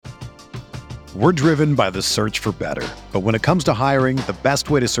We're driven by the search for better. But when it comes to hiring, the best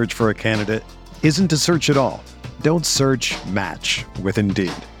way to search for a candidate isn't to search at all. Don't search, match with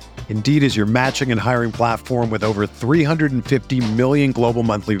Indeed. Indeed is your matching and hiring platform with over 350 million global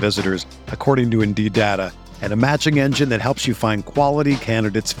monthly visitors, according to Indeed data, and a matching engine that helps you find quality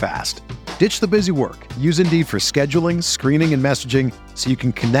candidates fast. Ditch the busy work. Use Indeed for scheduling, screening, and messaging so you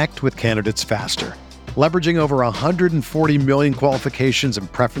can connect with candidates faster. Leveraging over 140 million qualifications and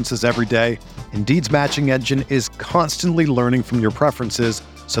preferences every day, Indeed's matching engine is constantly learning from your preferences,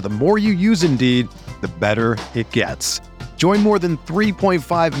 so the more you use Indeed, the better it gets. Join more than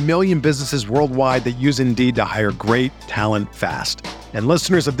 3.5 million businesses worldwide that use Indeed to hire great talent fast. And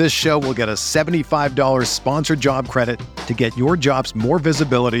listeners of this show will get a $75 sponsored job credit to get your jobs more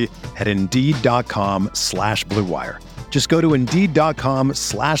visibility at Indeed.com/Blue Wire. Just go to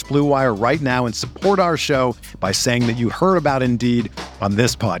Indeed.com/Blue Wire right now and support our show by saying that you heard about Indeed on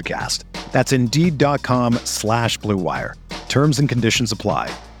this podcast. That's Indeed.com/Blue Wire. Terms and conditions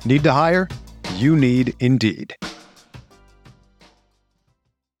apply. Need to hire? You need Indeed.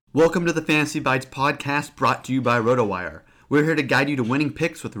 Welcome to the Fantasy Bites podcast brought to you by RotoWire. We're here to guide you to winning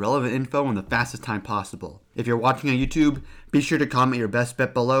picks with relevant info in the fastest time possible. If you're watching on YouTube, be sure to comment your best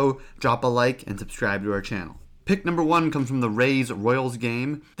bet below, drop a like, and subscribe to our channel. Pick number 1 comes from the Rays-Royals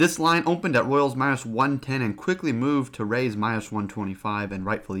game. This line opened at Royals minus 110 and quickly moved to Rays minus 125, and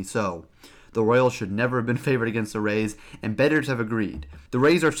rightfully so. The Royals should never have been favored against the Rays, and bettors have agreed. The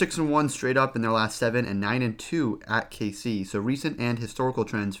Rays are 6-1 straight up in their last 7 and 9-2 at KC, so recent and historical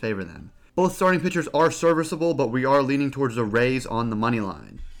trends favor them. Both starting pitchers are serviceable, but we are leaning towards the Rays on the money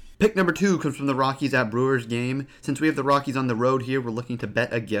line. Pick number 2 comes from the Rockies at Brewers game. Since we have the Rockies on the road here, we're looking to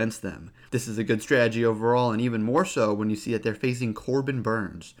bet against them. This is a good strategy overall, and even more so when you see that they're facing Corbin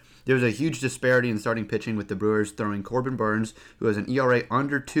Burnes. There's a huge disparity in starting pitching with the Brewers throwing Corbin Burnes, who has an ERA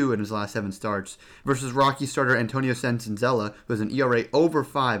under 2 in his last 7 starts, versus Rockies starter Antonio Senzatela, who has an ERA over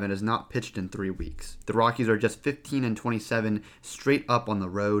 5 and has not pitched in 3 weeks. The Rockies are just 15-27 straight up on the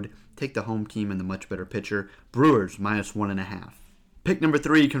road. Take the home team and the much better pitcher. Brewers minus 1.5. Pick number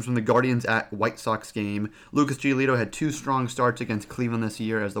 3 comes from the Guardians at White Sox game. Lucas Giolito had 2 strong starts against Cleveland this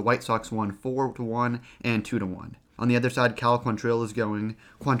year as the White Sox won 4-1 and 2-1. On the other side, Cal Quantrill is going.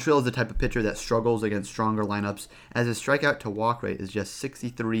 Quantrill is the type of pitcher that struggles against stronger lineups, as his strikeout to walk rate is just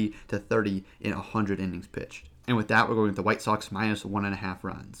 63-30 in 100 innings pitched. And with that, we're going with the White Sox minus 1.5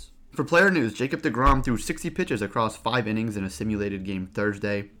 runs. For player news, Jacob deGrom threw 60 pitches across 5 innings in a simulated game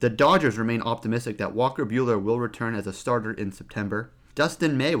Thursday. The Dodgers remain optimistic that Walker Buehler will return as a starter in September.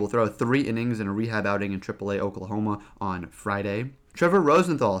 Dustin May will throw 3 innings in a rehab outing in AAA Oklahoma on Friday. Trevor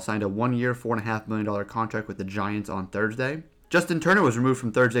Rosenthal signed a 1-year, $4.5 million contract with the Giants on Thursday. Justin Turner was removed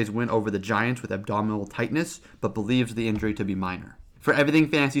from Thursday's win over the Giants with abdominal tightness, but believes the injury to be minor. For everything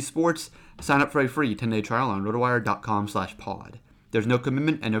fantasy sports, sign up for a free 10-day trial on rotowire.com/pod. There's no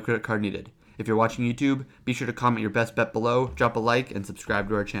commitment and no credit card needed. If you're watching YouTube, be sure to comment your best bet below, drop a like, and subscribe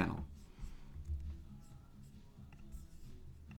to our channel.